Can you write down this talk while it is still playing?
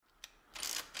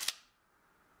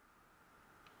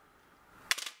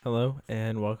Hello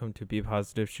and welcome to Be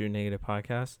Positive, Shoot Negative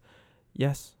podcast.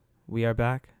 Yes, we are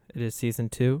back. It is season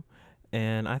 2,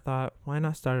 and I thought, why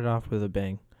not start it off with a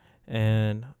bang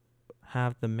and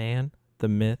have the man, the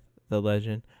myth, the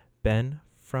legend, Ben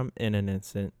from In an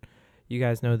Instant. You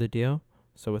guys know the deal,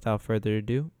 so without further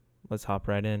ado, let's hop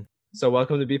right in. So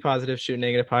welcome to Be Positive, Shoot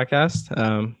Negative podcast.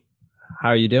 How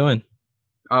are you doing?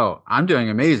 Oh, I'm doing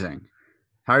amazing.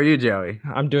 How are you, Joey?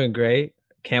 I'm doing great.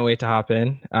 Can't wait to hop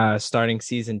in. Starting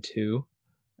season 2.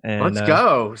 And Let's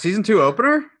go. Season 2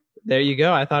 opener? there you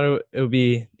go. I thought it would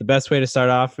be the best way to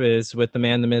start off is with the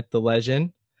man, the myth, the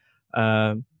legend,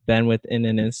 Ben with In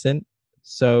an Instant.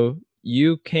 So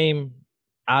you came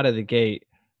out of the gate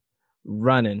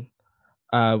running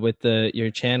with your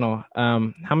channel.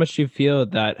 How much do you feel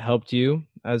that helped you,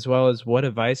 as well as what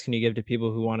advice can you give to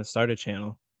people who want to start a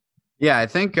channel? Yeah, I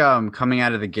think coming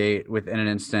out of the gate with In an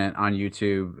Instant on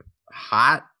YouTube,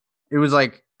 hot. It was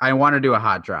like I wanted to do a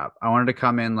hot drop. I wanted to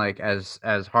come in like as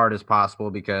hard as possible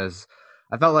because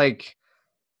I felt like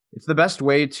it's the best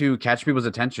way to catch people's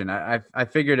attention. I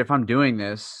figured if I'm doing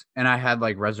this, and I had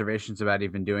like reservations about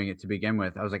even doing it to begin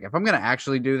with, I was like, if I'm gonna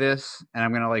actually do this and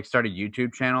I'm gonna like start a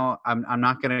YouTube channel, I'm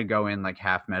not gonna go in like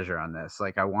half measure on this.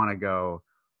 Like I want to go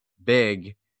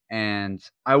big, and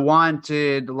I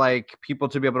wanted like people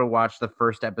to be able to watch the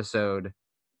first episode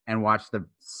and watch the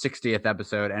 60th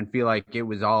episode and feel like it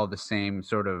was all the same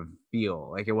sort of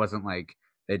feel. Like it wasn't like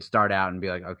they'd start out and be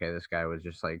like, okay, this guy was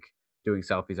just like doing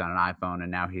selfies on an iPhone and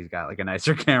now he's got like a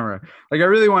nicer camera. Like I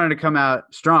really wanted to come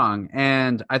out strong,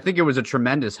 and I think it was a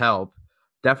tremendous help,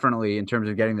 definitely in terms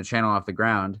of getting the channel off the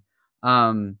ground.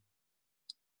 Um,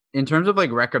 in terms of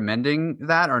like recommending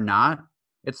that or not,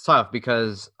 it's tough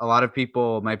because a lot of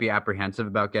people might be apprehensive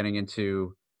about getting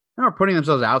into, putting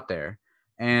themselves out there.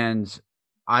 And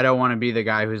I don't want to be the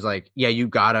guy who's like, yeah, you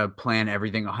gotta plan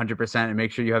everything 100% and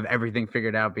make sure you have everything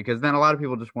figured out, because then a lot of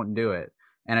people just wouldn't do it.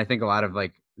 And I think a lot of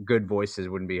like good voices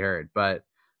wouldn't be heard. But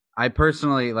I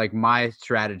personally, like, my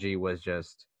strategy was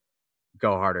just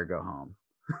go hard or go home.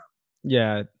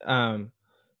 Yeah,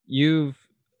 you've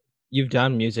you've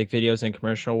done music videos and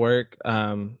commercial work,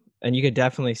 and you could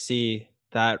definitely see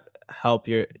that help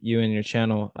you and your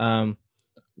channel.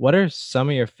 What are some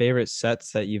of your favorite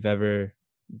sets that you've ever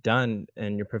done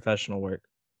in your professional work?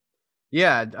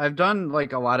 Yeah, I've done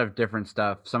like a lot of different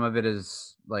stuff. Some of it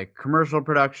is like commercial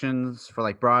productions for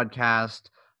like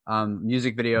broadcast.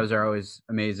 Music videos are always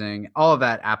amazing. All of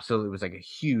that absolutely was like a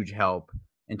huge help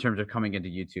in terms of coming into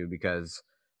YouTube because,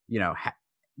 you know,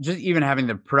 just even having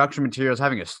the production materials,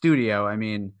 having a studio, I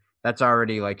mean, that's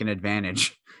already like an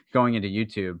advantage going into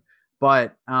YouTube.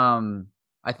 But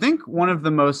I think one of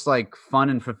the most like fun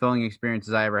and fulfilling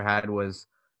experiences I ever had was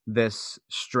this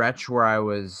stretch where I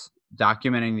was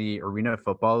documenting the Arena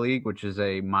Football League, which is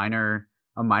a minor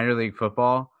league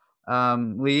football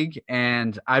league,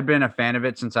 and I'd been a fan of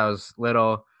it since I was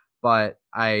little. But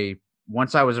I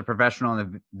once I was a professional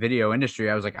in the video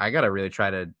industry, I was like, I gotta really try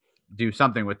to do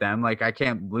something with them. Like I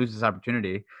can't lose this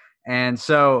opportunity. And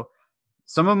so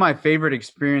some of my favorite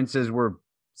experiences were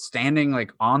standing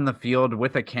like on the field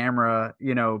with a camera,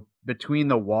 between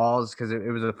the walls, because it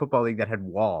was a football league that had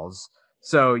walls.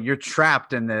 So you're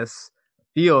trapped in this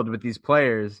field with these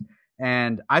players.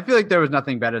 And I feel like there was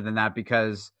nothing better than that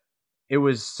because it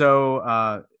was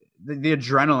so the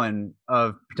adrenaline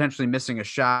of potentially missing a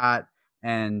shot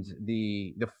and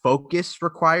the focus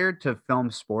required to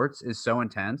film sports is so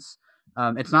intense.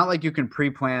 It's not like you can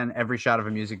pre-plan every shot of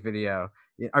a music video,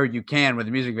 or you can with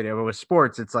a music video, but with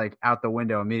sports, it's like out the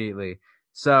window immediately.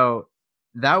 So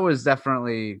that was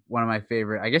definitely one of my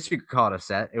favorite. I guess you could call it a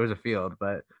set. It was a field,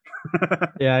 but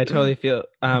Yeah, I totally feel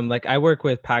like I work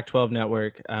with Pac-12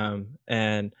 Network,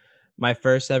 and my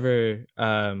first ever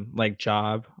like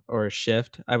job or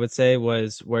shift, I would say,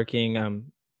 was working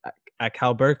at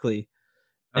Cal Berkeley,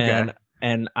 okay.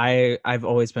 and I've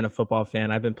always been a football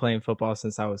fan. I've been playing football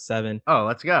since I was 7, Oh,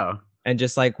 let's go. and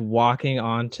just like walking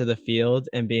onto the field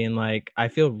and being like, I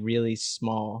feel really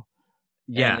small,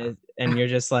 Yeah. and you're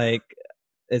just like,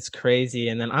 it's crazy.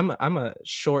 And then I'm a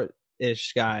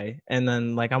short-ish guy, and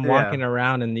then like I'm Yeah. walking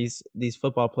around and these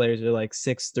football players are like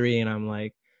 6'3", and I'm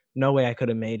like, no way I could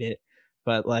have made it.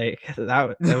 But like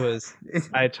that it was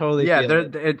I totally Yeah, feel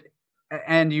there it.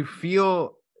 and you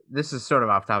feel, this is sort of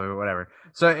off topic, but whatever.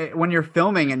 So when you're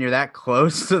filming and you're that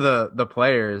close to the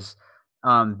players,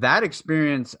 that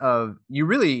experience of you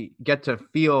really get to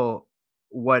feel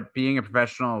what being a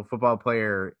professional football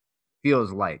player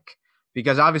feels like,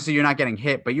 because obviously you're not getting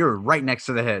hit, but you're right next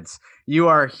to the hits. You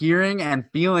are hearing and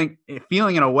feeling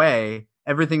in a way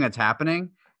everything that's happening,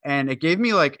 and it gave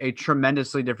me like a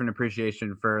tremendously different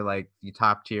appreciation for like the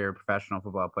top tier professional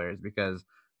football players, because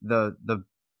the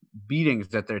beatings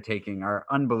that they're taking are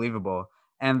unbelievable,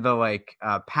 and the like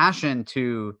passion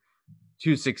to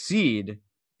succeed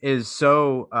is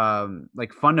so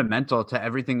like fundamental to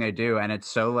everything they do, and it's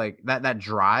so like that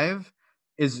drive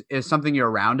is something you're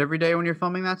around every day when you're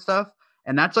filming that stuff.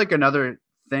 And that's like another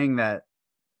thing that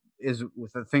is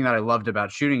with the thing that I loved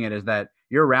about shooting it, is that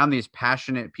you're around these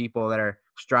passionate people that are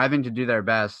striving to do their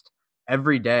best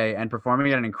every day and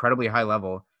performing at an incredibly high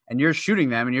level. And you're shooting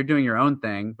them and you're doing your own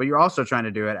thing, but you're also trying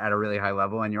to do it at a really high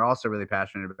level and you're also really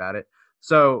passionate about it.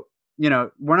 So,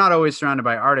 we're not always surrounded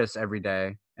by artists every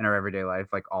day in our everyday life,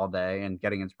 like all day and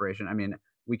getting inspiration. I mean,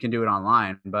 we can do it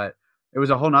online, but it was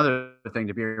a whole nother thing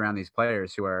to be around these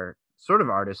players who are sort of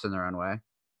artists in their own way.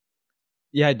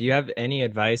 Yeah, do you have any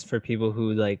advice for people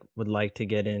who, like, would like to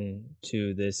get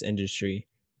into this industry?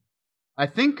 I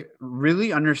think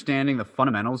really understanding the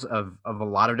fundamentals of a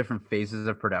lot of different phases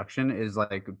of production is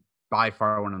like by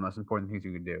far one of the most important things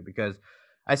you can do, because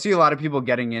I see a lot of people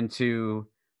getting into,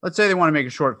 let's say they want to make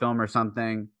a short film or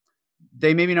something.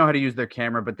 They maybe know how to use their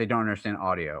camera, but they don't understand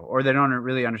audio, or they don't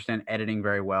really understand editing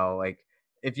very well. Like,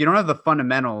 if you don't have the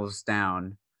fundamentals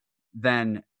down,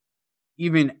 then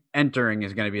even entering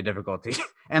is going to be a difficulty.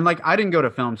 And like, I didn't go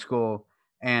to film school,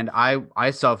 and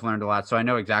I self learned a lot, so I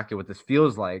know exactly what this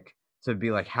feels like to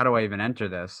be like, how do I even enter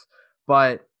this?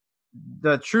 But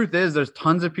the truth is, there's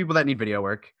tons of people that need video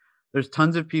work. There's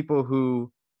tons of people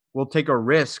who will take a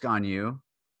risk on you,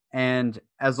 and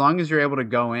as long as you're able to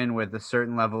go in with a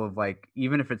certain level of, like,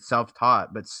 even if it's self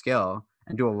taught but skill,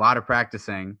 and do a lot of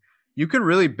practicing, you can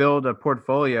really build a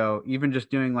portfolio, even just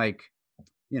doing like,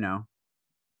 you know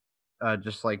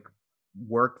just like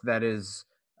work that is,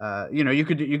 you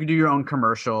could do your own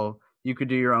commercial, you could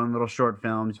do your own little short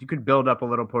films, you could build up a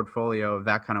little portfolio of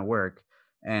that kind of work,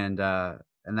 and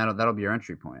that'll be your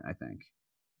entry point, I think.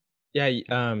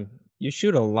 Yeah, you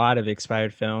shoot a lot of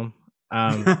expired film.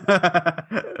 I'm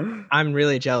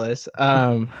really jealous.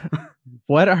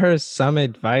 What are some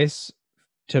advice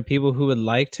to people who would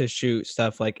like to shoot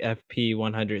stuff like FP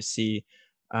 100C?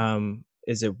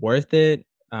 Is it worth it?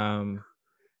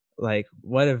 Like,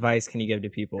 what advice can you give to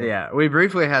people? Yeah, we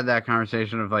briefly had that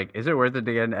conversation of like, is it worth it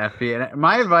to get into FP? And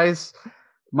my advice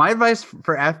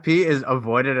for FP is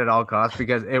avoid it at all costs,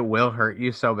 because it will hurt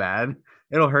you so bad.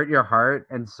 It'll hurt your heart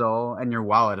and soul, and your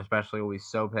wallet especially will be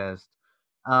so pissed.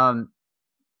 Um,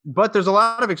 But there's a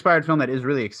lot of expired film that is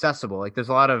really accessible. Like, there's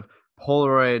a lot of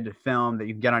Polaroid film that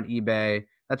you can get on eBay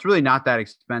that's really not that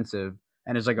expensive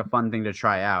and is like a fun thing to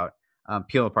try out,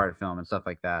 peel apart film and stuff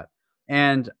like that.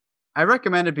 And I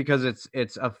recommend it because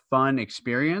it's a fun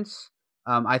experience.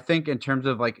 I think in terms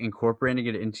of like incorporating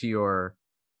it into your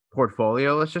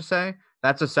portfolio, let's just say,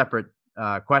 that's a separate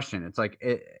question. It's like,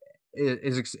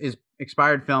 is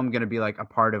expired film going to be like a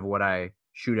part of what I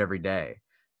shoot every day?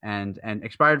 And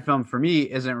expired film for me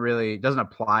isn't really, doesn't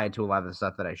apply to a lot of the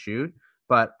stuff that I shoot.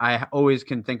 But I always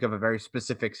can think of a very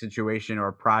specific situation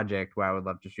or project where I would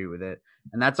love to shoot with it,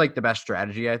 and that's like the best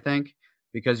strategy, I think,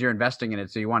 because you're investing in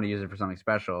it, so you want to use it for something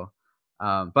special.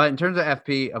 But in terms of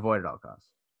FP, avoid at all costs.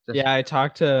 Just Yeah, I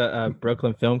talked to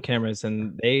Brooklyn Film Cameras,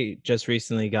 and they just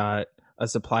recently got a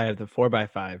supply of the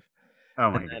 4x5. oh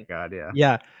And my then god, yeah,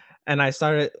 yeah, and I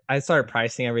started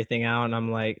pricing everything out, and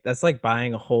I'm like, that's like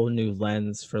buying a whole new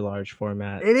lens for large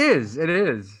format. it is.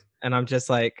 And I'm just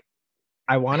like,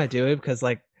 I wanna do it because,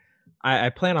 like, I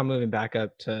plan on moving back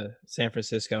up to San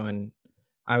Francisco, and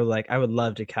I would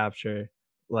love to capture,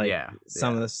 like, Yeah, some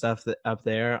of yeah, the stuff that up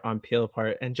there on Peel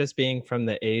Apart, and just being from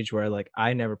the age where, like,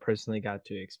 I never personally got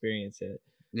to experience it.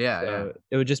 yeah, yeah. So,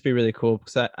 it would just be really cool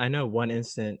because I know One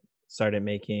Instant started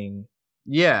making,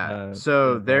 Yeah, Peel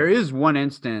so there Apart. is one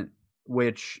instant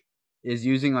which is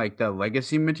using, like, the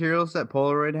legacy materials that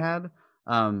Polaroid had,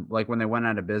 like, when they went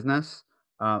out of business,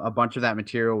 a bunch of that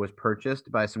material was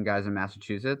purchased by some guys in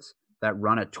Massachusetts that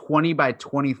run a 20 by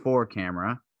 24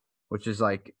 camera, which is,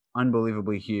 like,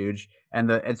 unbelievably huge, and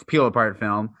it's peel apart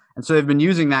film, and so they've been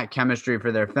using that chemistry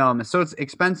for their film, and so it's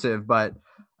expensive, but,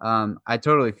 I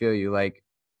totally feel you, like,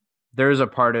 there's a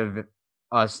part of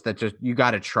us that just, you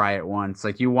got to try it once.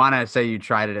 Like, you want to say you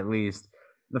tried it at least.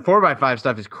 The 4x5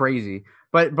 stuff is crazy.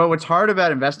 But what's hard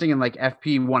about investing in like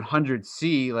FP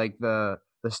 100C, like the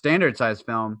standard size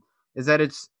film, is that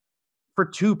it's for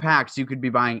 2 packs you could be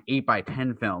buying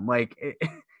 8x10 film. Like,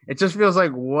 it just feels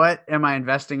like, what am I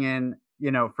investing in,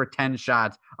 for 10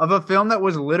 shots of a film that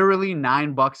was literally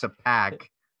 $9 a pack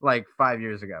like 5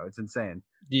 years ago. It's insane.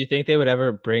 Do you think they would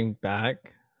ever bring back?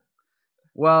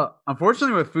 Well,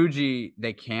 unfortunately with Fuji,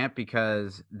 they can't,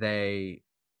 because they,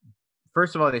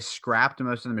 first of all, they scrapped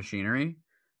most of the machinery,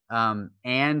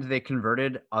 and they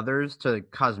converted others to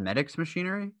cosmetics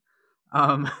machinery.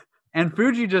 Um, And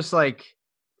Fuji just like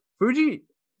Fuji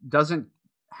doesn't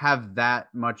have that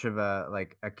much of a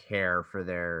like a care for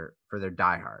their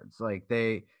diehards. Like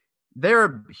they're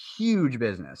a huge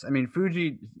business. I mean,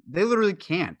 Fuji, they literally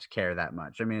can't care that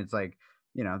much. I mean, it's like,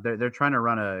 you know, they're trying to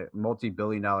run a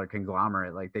multi-billion-dollar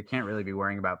conglomerate. Like they can't really be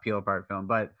worrying about peel apart film.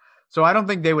 But so I don't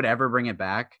think they would ever bring it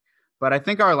back. But I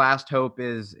think our last hope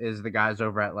is the guys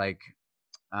over at like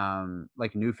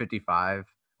New 55,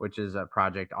 which is a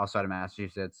project also out of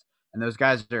Massachusetts. And those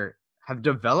guys have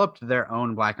developed their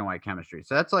own black and white chemistry.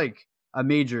 So that's like a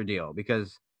major deal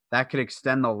because that could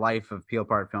extend the life of peel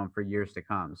apart film for years to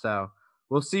come. So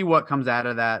we'll see what comes out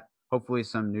of that. Hopefully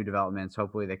some new developments.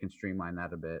 Hopefully they can streamline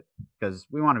that a bit because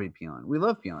we want to be peeling. We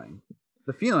love peeling.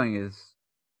 The feeling is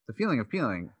the feeling of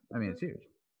peeling. I mean, it's huge.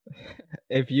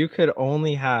 If you could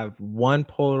only have one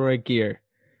Polaroid gear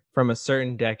from a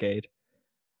certain decade,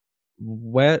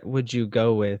 what would you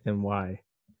go with and why?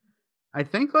 I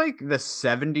think like the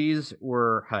 70s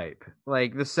were hype.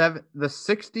 Like the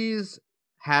 60s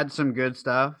had some good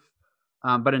stuff.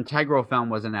 But integral film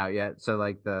wasn't out yet. So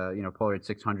like the, you know, Polaroid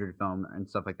 600 film and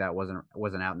stuff like that wasn't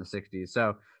out in the 60s.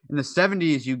 So in the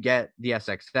 70s you get the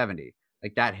SX70.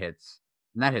 Like that hits.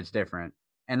 And that hits different.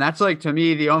 And that's like to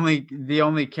me the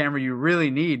only camera you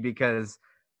really need because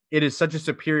it is such a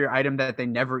superior item that they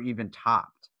never even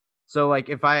topped. So like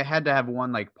if I had to have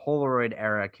one like Polaroid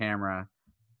era camera,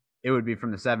 it would be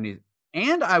from the 70s.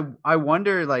 And I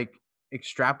wonder like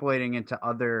extrapolating into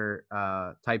other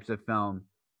types of film,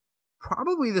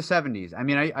 probably the 70s. I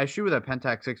mean, I shoot with a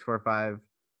Pentax 645,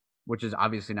 which is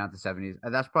obviously not the 70s.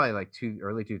 That's probably like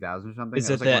early 2000s or something. Is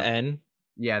That was it like the one. N?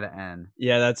 Yeah, the N.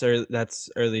 Yeah, that's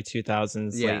early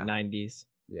 2000s, late Yeah. 90s.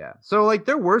 Yeah. So like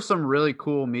there were some really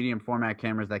cool medium format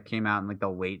cameras that came out in like the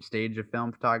late stage of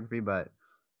film photography, but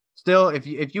still if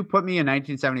you put me in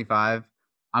 1975,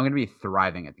 I'm going to be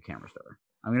thriving at the camera store.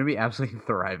 I'm going to be absolutely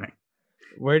thriving.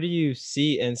 Where do you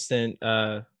see instant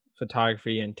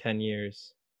photography in 10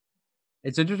 years?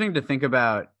 It's interesting to think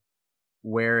about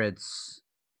where it's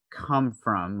come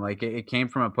from. Like it came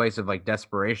from a place of like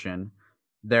desperation.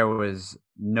 There was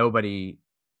nobody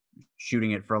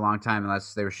shooting it for a long time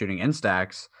unless they were shooting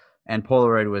Instax, and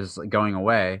Polaroid was like, going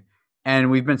away.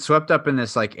 And we've been swept up in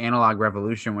this like analog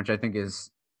revolution, which I think is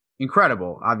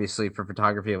incredible, obviously for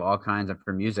photography of all kinds and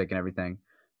for music and everything.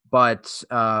 But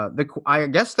I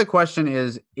guess the question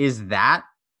is that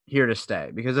here to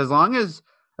stay? Because as long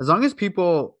as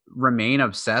people remain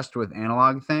obsessed with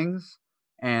analog things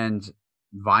and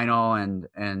vinyl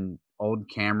and old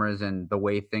cameras and the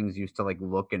way things used to like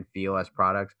look and feel as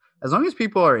products, as long as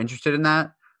people are interested in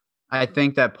that, I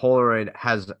think that Polaroid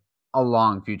has a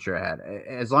long future ahead.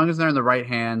 As long as they're in the right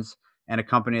hands and a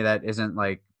company that isn't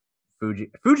like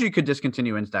Fuji. Fuji could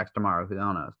discontinue Instax tomorrow. Who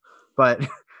knows? But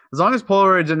as long as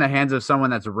Polaroid's in the hands of someone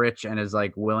that's rich and is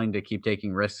like willing to keep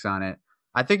taking risks on it,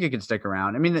 I think it could stick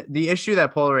around. I mean, the issue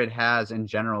that Polaroid has in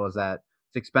general is that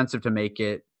it's expensive to make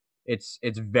it. It's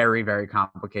very very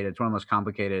complicated. It's one of the most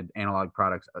complicated analog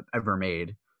products ever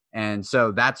made, and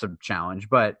so that's a challenge.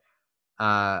 But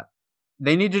uh,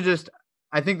 they need to just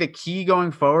I think the key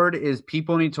going forward is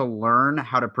people need to learn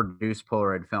how to produce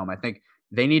Polaroid film. I think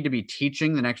they need to be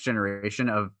teaching the next generation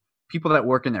of people that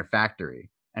work in their factory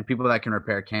and people that can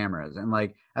repair cameras. And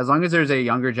like as long as there's a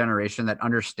younger generation that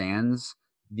understands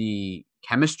the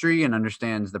chemistry and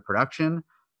understands the production,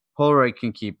 Polaroid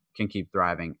can keep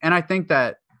thriving. And I think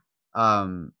that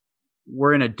um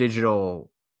we're in a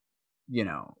digital, you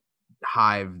know,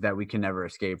 hive that we can never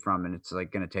escape from, and it's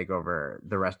like going to take over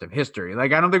the rest of history.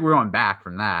 Like I don't think we're going back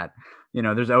from that. You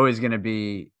know, there's always going to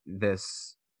be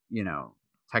this, you know,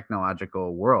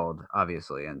 technological world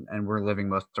obviously, and we're living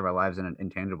most of our lives in an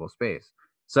intangible space.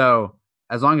 So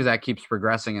as long as that keeps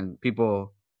progressing and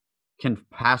people can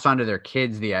pass on to their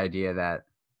kids the idea that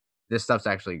this stuff's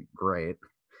actually great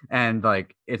and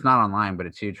like it's not online but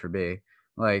it's huge for B,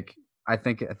 like I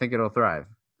think it'll thrive.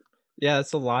 Yeah,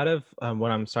 it's a lot of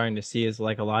what I'm starting to see is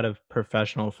like a lot of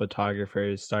professional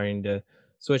photographers starting to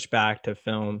switch back to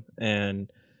film, and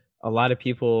a lot of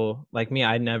people like me.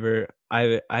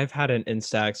 I've had an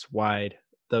Instax wide,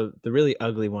 the really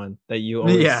ugly one that you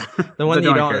Yeah. always, the one The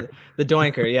that you doinker. don't, the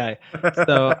doinker. Yeah.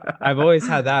 So I've always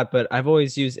had that, but I've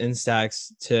always used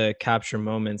Instax to capture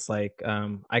moments. Like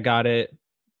I got it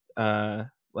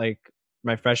like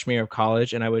my freshman year of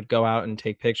college, and I would go out and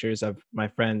take pictures of my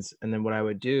friends, and then what I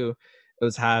would do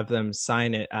was have them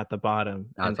sign it at the bottom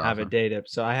and That's have a awesome. date up.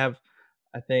 So I have,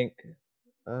 I think,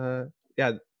 uh,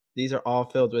 yeah, these are all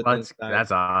filled with Instax,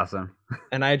 That's awesome.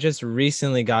 and I just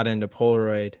recently got into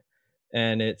Polaroid,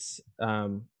 and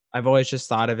I've always just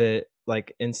thought of it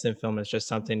like instant film is just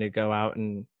something to go out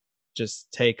and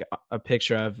just take a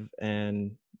picture of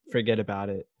and forget about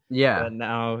it. Yeah. But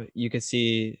now you can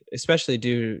see, especially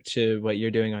due to what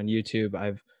you're doing on YouTube,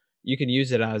 I've you can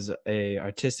use it as a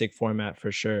artistic format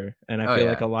for sure, and I Oh feel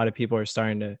like yeah. a lot of people are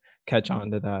starting to catch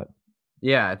on to that.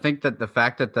 Yeah, I think that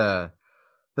the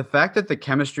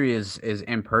chemistry is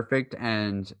imperfect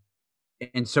and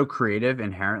so creative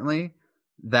inherently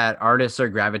that artists are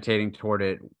gravitating toward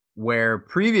it, where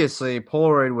previously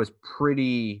Polaroid was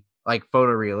pretty like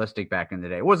photorealistic back in the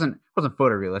day. It wasn't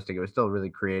photorealistic, it was still a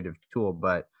really creative tool,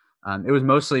 but it was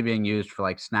mostly being used for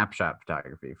like snapshot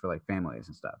photography for like families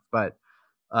and stuff. But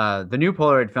the new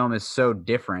Polaroid film is so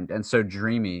different and so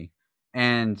dreamy,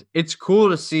 and it's cool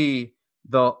to see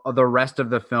the rest of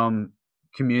the film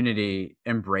community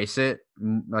embrace it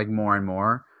like more and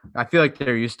more. I feel like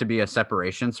there used to be a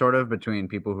separation sort of between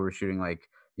people who were shooting like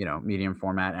medium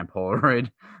format and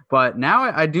Polaroid, but now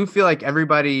I do feel like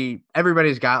everybody's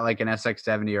got like an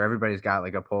SX70 or everybody's got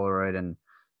like a Polaroid,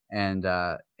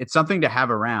 and it's something to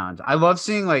have around. I love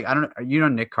seeing like I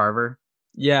don't Nick Carver.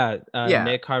 Yeah, Yeah,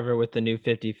 Nick Carver with the new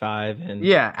 55 and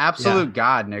yeah, yeah. absolute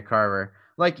god, Nick Carver.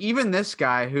 Like, even this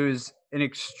guy who's an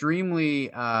extremely,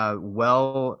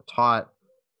 well-taught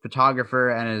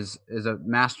photographer and is a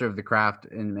master of the craft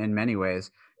in many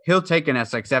ways, he'll take an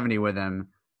SX70 with him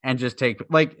and just take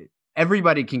like,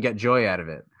 everybody can get joy out of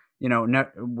it. No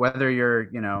whether you're,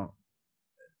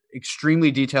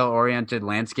 extremely detail oriented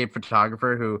landscape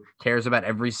photographer who cares about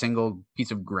every single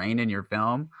piece of grain in your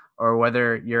film, or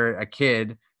whether you're a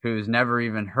kid who's never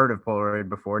even heard of Polaroid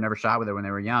before, never shot with it when they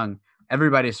were young,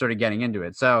 everybody's sort of getting into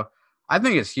it. So I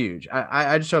think it's huge.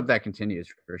 I just hope that continues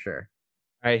for sure.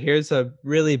 All right, here's a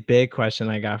really big question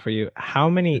I got for you. How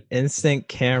many instant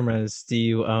cameras do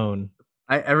you own?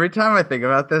 Every time I think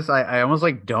about this, I almost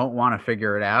like don't want to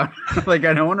figure it out. Like,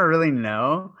 I don't want to really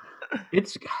know.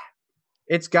 It's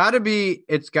it's got to be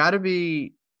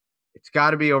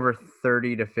over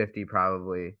 30 to 50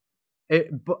 probably. It,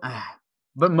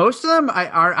 but most of them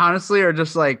are honestly are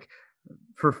just like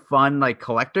for fun, like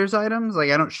collector's items.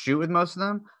 Like, I don't shoot with most of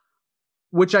them,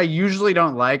 which I usually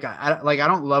don't like. I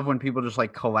don't love when people just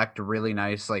like collect really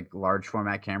nice like large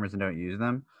format cameras and don't use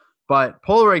them. But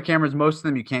Polaroid cameras, most of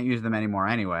them you can't use them anymore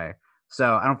anyway.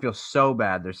 So I don't feel so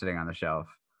bad they're sitting on the shelf.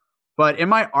 But in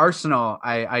my arsenal,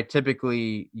 I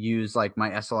typically use like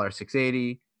my SLR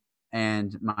 680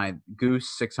 and my Goose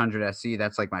 600 SE.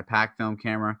 That's like my pack film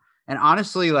camera. And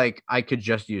honestly, like, I could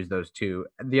just use those two.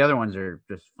 The other ones are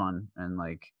just fun and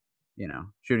like,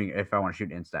 shooting if I want to shoot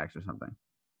Instax or something.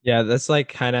 Yeah, that's like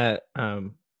kinda,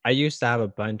 I used to have a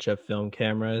bunch of film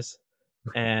cameras,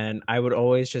 and I would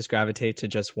always just gravitate to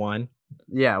just one,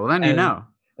 Yeah, well then and and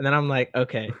then I'm like,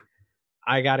 "Okay,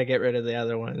 I gotta get rid of the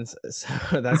other ones."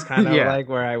 So that's kind of yeah. like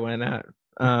where I went at.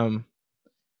 Um,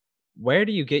 where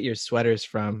do you get your sweaters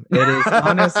from? It is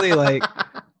honestly like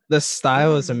the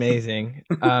style is amazing,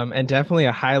 and definitely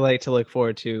a highlight to look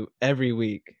forward to every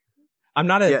week. I'm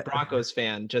not a Yeah. Broncos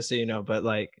fan, just so you know, but,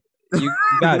 like, you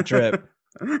got drip.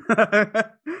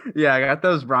 Yeah, I got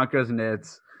those Broncos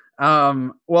knits.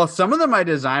 Well, some of them I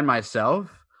designed myself.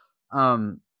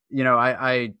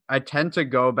 I tend to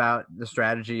go about the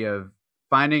strategy of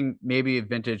finding maybe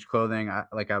vintage clothing.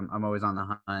 I'm always on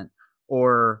the hunt,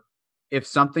 or if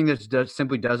something that does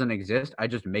simply doesn't exist, I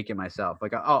just make it myself.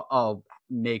 Like, I'll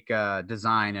make a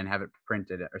design and have it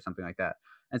printed or something like that.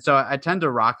 And so I tend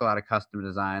to rock a lot of custom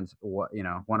designs,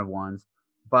 one of ones.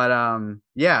 But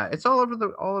yeah, it's all over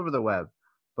the web.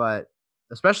 But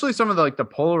especially some of the like the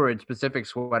Polaroid specific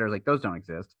sweaters, like those don't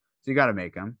exist. So you got to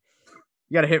make them.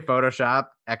 You got to hit Photoshop,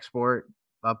 export,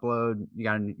 upload. You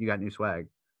got new swag.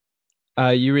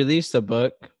 You released a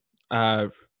book, uh,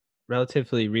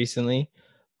 relatively recently.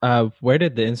 Where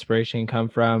did the inspiration come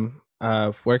from?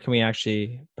 Where can we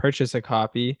actually purchase a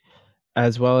copy?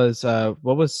 As well as,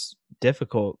 what was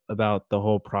difficult about the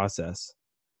whole process?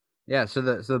 Yeah, so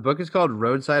the book is called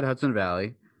Roadside Hudson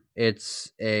Valley.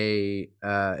 It's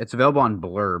available on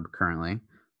Blurb currently.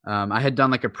 I had done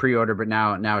like a pre-order, but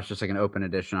now it's just like an open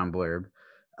edition on Blurb.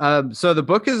 So the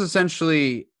book is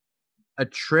essentially a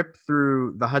trip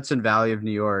through the Hudson Valley of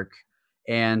New York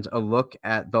and a look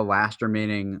at the last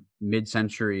remaining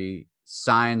mid-century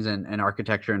signs and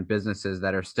architecture and businesses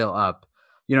that are still up.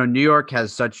 New York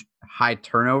has such high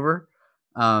turnover.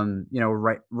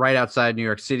 Right outside New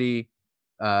York City,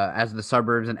 as the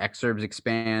suburbs and exurbs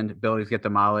expand, buildings get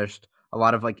demolished. A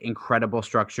lot of like incredible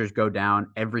structures go down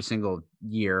every single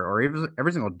year or even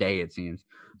every single day, it seems.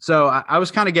 So I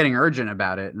was kind of getting urgent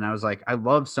about it, and I was like, I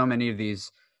love so many of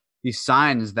these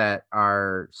signs that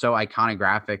are so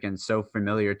iconographic and so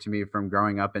familiar to me from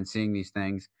growing up and seeing these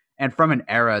things, and from an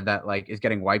era that like is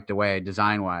getting wiped away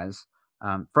design wise.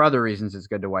 For other reasons, it's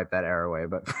good to wipe that era away,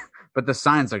 but but the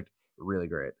signs looked really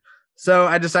great. So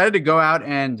I decided to go out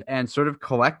and sort of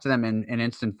collect them in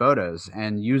instant photos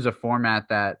and use a format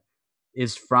that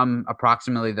is from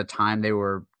approximately the time they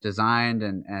were designed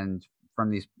and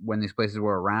from these when these places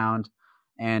were around,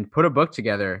 and put a book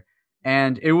together.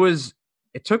 And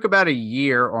it took about a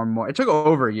year or more. It took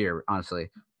over a year, honestly.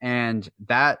 And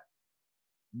that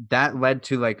led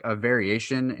to like a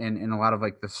variation in a lot of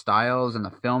like the styles and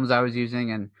the films I was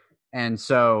using. And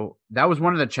so that was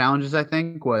one of the challenges, I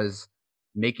think, was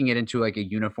making it into like a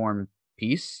uniform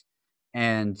piece.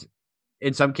 And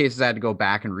in some cases I had to go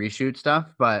back and reshoot stuff,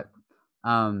 but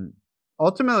um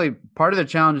ultimately part of the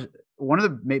challenge, one of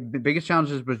the biggest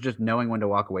challenges was just knowing when to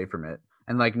walk away from it,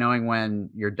 and like knowing when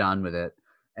you're done with it,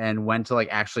 and when to like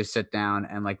actually sit down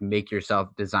and like make yourself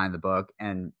design the book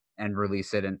and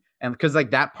release it. And because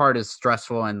like that part is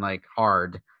stressful and like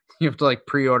hard. You have to like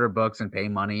pre-order books and pay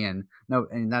money, and no,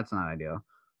 and that's not ideal.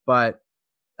 But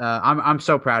I'm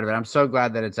so proud of it. I'm so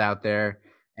glad that it's out there,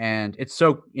 and it's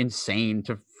so insane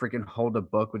to freaking hold a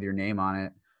book with your name on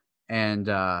it. And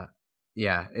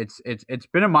yeah, it's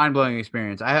been a mind blowing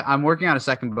experience. I'm working on a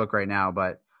second book right now,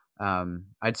 but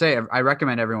I'd say I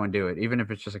recommend everyone do it, even if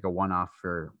it's just like a one off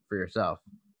for yourself.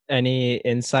 Any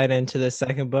insight into the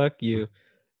second book you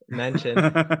mentioned?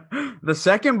 The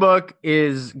second book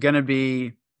is gonna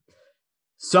be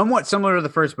somewhat similar to the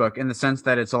first book in the sense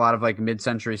that it's a lot of like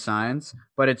mid-century signs,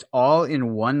 but it's all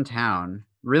in one town,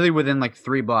 really within like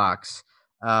 3 blocks,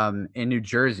 in New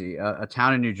Jersey, a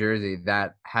town in New Jersey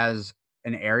that has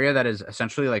an area that is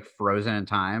essentially like frozen in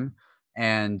time,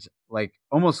 and like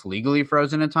almost legally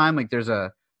frozen in time. Like there's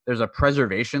a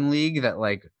preservation league that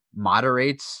like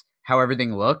moderates how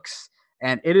everything looks,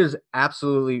 and it is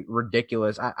absolutely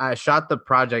ridiculous. I shot the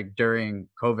project during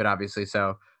COVID, obviously,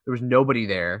 so there was nobody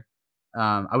there.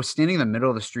 I was standing in the middle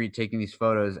of the street taking these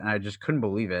photos, and I just couldn't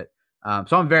believe it.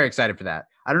 So I'm very excited for that.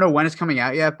 I don't know when it's coming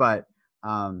out yet, but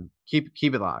keep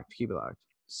it locked. Keep it locked.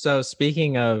 So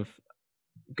speaking of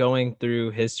going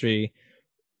through history,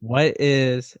 what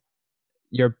is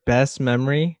your best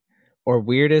memory or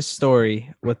weirdest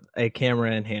story with a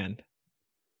camera in hand?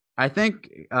 I think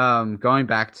going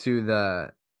back to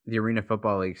the Arena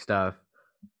Football League stuff,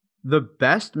 the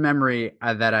best memory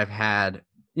that I've had,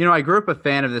 I grew up a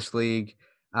fan of this league.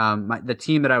 The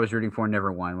team that I was rooting for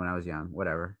never won when I was young.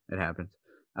 Whatever, it happens.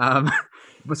 Um,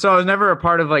 but so I was never a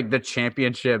part of like the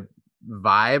championship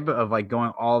vibe of like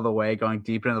going all the way, going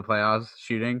deep into the playoffs,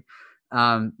 shooting.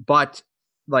 But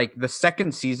like the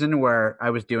second season where I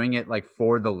was doing it like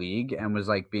for the league and was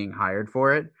like being hired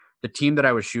for it, the team that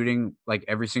I was shooting like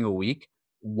every single week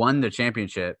won the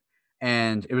championship,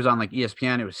 and it was on like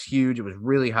ESPN. It was huge. It was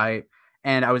really hype.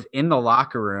 And I was in the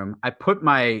locker room. I put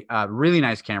my really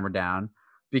nice camera down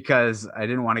because I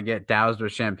didn't want to get doused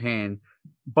with champagne.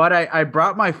 But I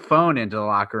brought my phone into the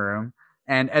locker room,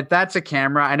 and that's a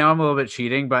camera. I know I'm a little bit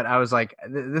cheating, but I was like,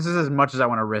 this is as much as I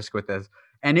want to risk with this.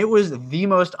 And it was the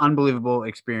most unbelievable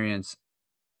experience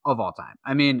of all time.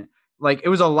 I mean, like it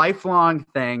was a lifelong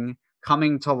thing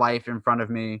coming to life in front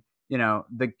of me.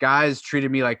 The guys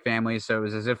treated me like family, so it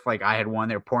was as if like I had won.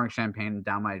 They were pouring champagne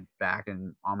down my back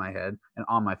and on my head and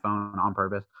on my phone on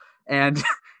purpose. And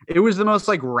it was the most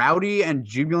like rowdy and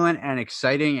jubilant and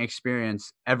exciting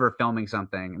experience ever filming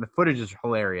something. The footage is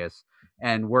hilarious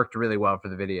and worked really well for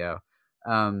the video.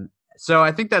 Um, so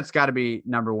I think that's got to be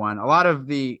number one. A lot of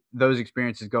those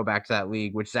experiences go back to that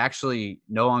league, which is actually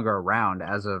no longer around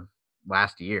as of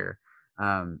last year,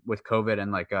 with COVID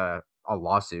and like a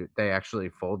lawsuit. They actually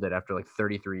folded after like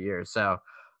 33 years. So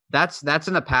that's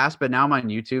in the past. But now I'm on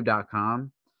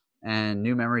YouTube.com, and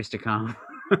new memories to come.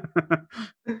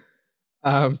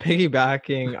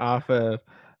 Piggybacking off of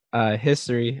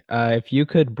history, if you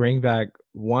could bring back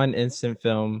one instant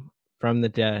film from the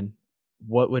dead,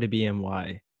 what would it be and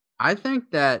why? I think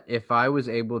that if I was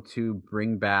able to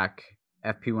bring back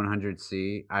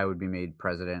FP100C, I would be made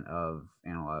president of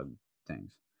analog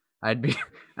things. I'd be,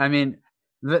 I mean,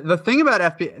 the thing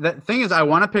about the thing is, I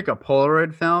want to pick a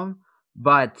Polaroid film,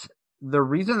 but the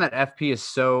reason that FP is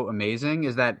so amazing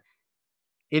is that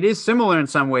it is similar in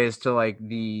some ways to like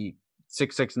the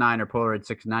 669 or Polaroid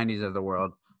 690s of the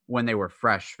world when they were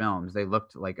fresh films. They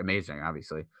looked like amazing,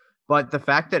 obviously. But the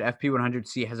fact that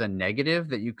FP100C has a negative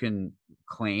that you can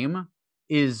claim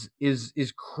is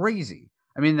crazy.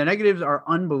 I mean, the negatives are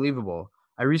unbelievable.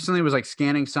 I recently was like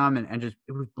scanning some, and just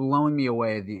it was blowing me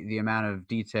away, the amount of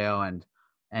detail,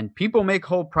 and people make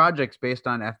whole projects based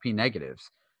on FP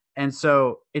negatives. And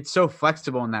so it's so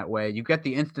flexible in that way. You get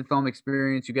the instant film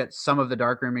experience, you get some of the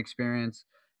darkroom experience.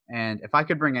 And if I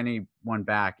could bring anyone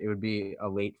back, it would be a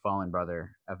late fallen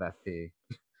brother of FP.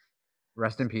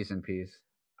 Rest in peace and peace.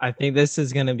 I think this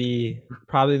is going to be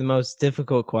probably the most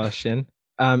difficult question.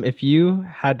 If you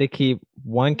had to keep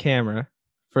one camera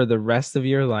for the rest of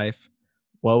your life,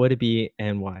 what would it be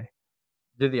and why?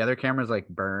 Did the other cameras like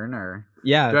burn, or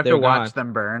Yeah, do I have to they're watch gone.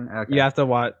 them burn? You Okay. have to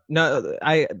watch. No,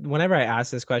 whenever I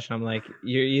ask this question, I'm like,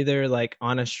 you're either like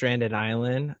on a stranded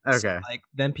island. So Okay. like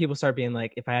then people start being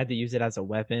like, if I had to use it as a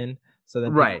weapon, so then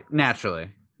people Right. Naturally. Yeah.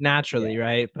 naturally,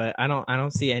 right? But I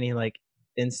don't see any like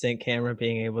instant camera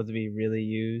being able to be really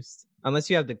used unless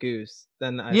you have the goose.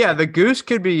 Then I Yeah, say, the goose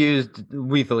could be used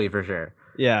lethally for sure.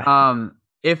 yeah,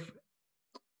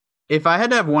 If I had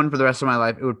to have one for the rest of my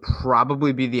life, it would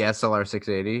probably be the SLR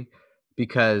 680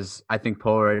 because I think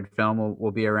Polaroid film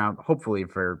will be around hopefully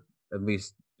for at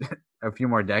least a few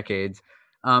more decades.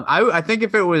 I think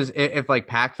if it was if like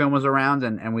pack film was around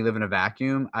and we live in a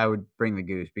vacuum, I would bring the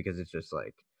Goose because it's just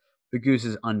like the Goose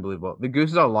is unbelievable. The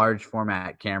Goose is a large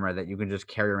format camera that you can just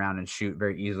carry around and shoot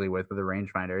very easily with a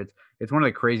rangefinder. It's one of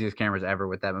the craziest cameras ever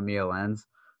with that Mamiya lens.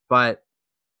 But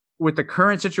with the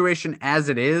current situation as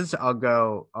it is, I'll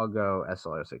go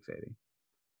SLR 680.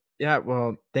 yeah.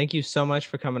 Well, thank you so much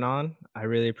for coming on. I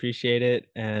really appreciate it,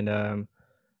 and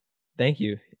thank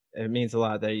you. It means a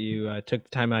lot that you took the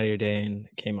time out of your day and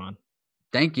came on.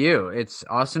 Thank you. It's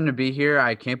awesome to be here.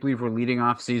 I can't believe we're leading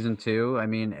off season 2. I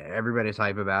mean, everybody's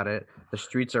hype about it. The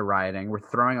streets are rioting. We're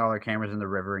throwing all our cameras in the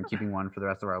river and keeping one for the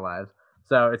rest of our lives.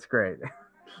 So it's great. Thank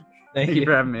Thank you you.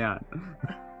 for having me on.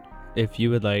 If you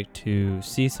would like to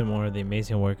see some more of the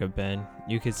amazing work of Ben,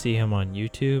 you could see him on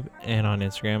YouTube and on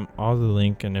Instagram. All the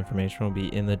link and information will be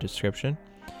in the description.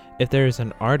 If there is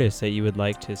an artist that you would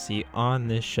like to see on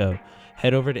this show,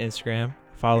 head over to Instagram,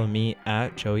 follow me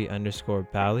at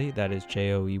Joey_Bally, that is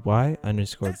JOEY_BALLI,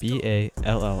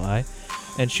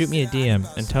 and shoot me a DM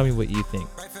and tell me what you think.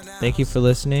 Thank you for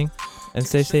listening, and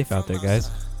stay safe out there, guys.